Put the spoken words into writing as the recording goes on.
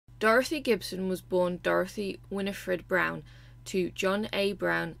Dorothy Gibson was born Dorothy Winifred Brown to John A.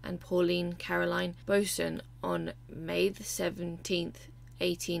 Brown and Pauline Caroline Boson on May 17,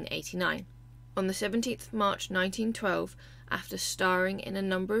 1889. On the 17th of March 1912, after starring in a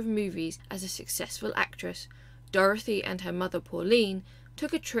number of movies as a successful actress, Dorothy and her mother Pauline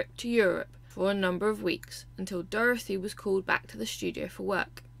took a trip to Europe for a number of weeks until Dorothy was called back to the studio for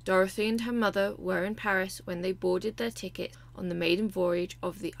work. Dorothy and her mother were in Paris when they boarded their ticket on the maiden voyage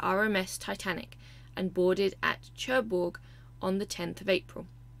of the RMS Titanic and boarded at Cherbourg on the 10th of April.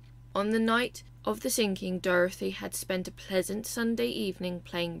 On the night of the sinking, Dorothy had spent a pleasant Sunday evening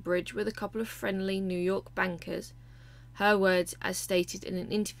playing bridge with a couple of friendly New York bankers. Her words, as stated in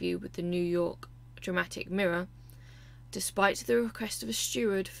an interview with the New York Dramatic Mirror: "Despite the request of a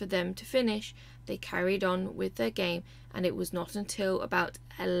steward for them to finish, they carried on with their game, and it was not until about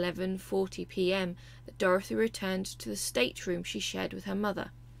 11:40 p.m. that Dorothy returned to the stateroom she shared with her mother.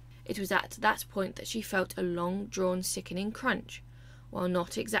 It was at that point that she felt a long-drawn, sickening crunch. While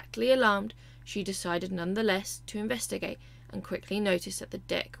not exactly alarmed, she decided nonetheless to investigate, and quickly noticed that the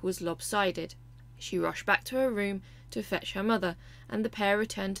deck was lopsided. She rushed back to her room to fetch her mother, and the pair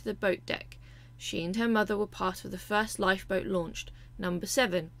returned to the boat deck. She and her mother were part of the first lifeboat launched, number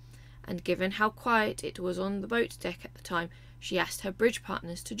 7, and given how quiet it was on the boat deck at the time, she asked her bridge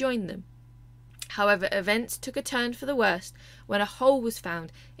partners to join them. However, events took a turn for the worst when a hole was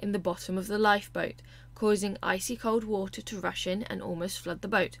found in the bottom of the lifeboat, causing icy cold water to rush in and almost flood the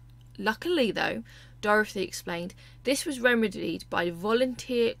boat. Luckily, though, Dorothy explained, this was remedied by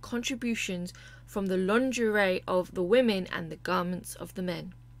volunteer contributions from the lingerie of the women and the garments of the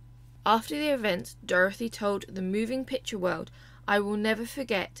men. After the event, Dorothy told the moving picture world, "I will never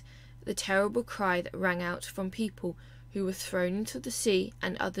forget the terrible cry that rang out from people who were thrown into the sea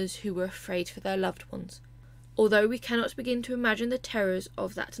and others who were afraid for their loved ones. Although we cannot begin to imagine the terrors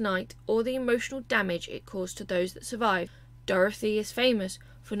of that night or the emotional damage it caused to those that survived, Dorothy is famous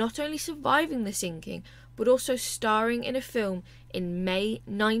for not only surviving the sinking, but also starring in a film in May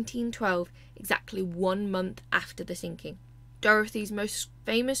 1912, exactly 1 month after the sinking. Dorothy's most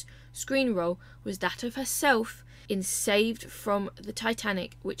famous screen role was that of herself in Saved from the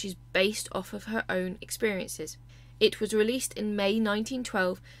Titanic, which is based off of her own experiences. It was released in May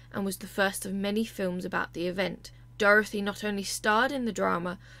 1912 and was the first of many films about the event. Dorothy not only starred in the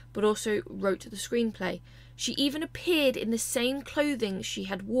drama, but also wrote the screenplay. She even appeared in the same clothing she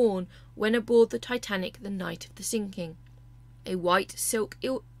had worn when aboard the Titanic the night of the sinking: a white silk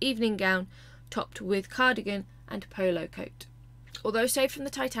evening gown topped with cardigan and polo coat. Although Saved from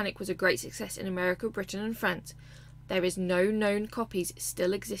the Titanic was a great success in America, Britain and France, there is no known copies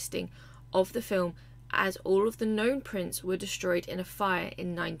still existing of the film, as all of the known prints were destroyed in a fire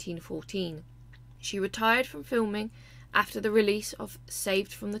in 1914. She retired from filming after the release of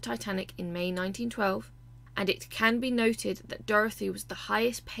Saved from the Titanic in May 1912, and it can be noted that Dorothy was the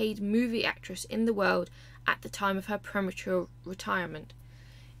highest paid movie actress in the world at the time of her premature retirement.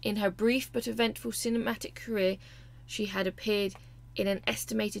 In her brief but eventful cinematic career, she had appeared in an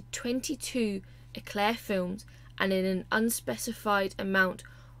estimated 22 Eclair films and in an unspecified amount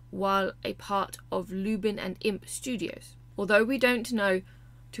while a part of Lubin and Imp Studios. Although we don't know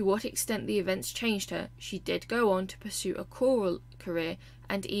to what extent the events changed her, she did go on to pursue a choral career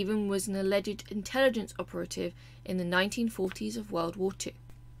and even was an alleged intelligence operative in the 1940s of World War II.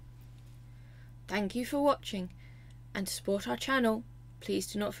 Thank you for watching, and to support our channel, please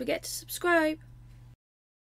do not forget to subscribe.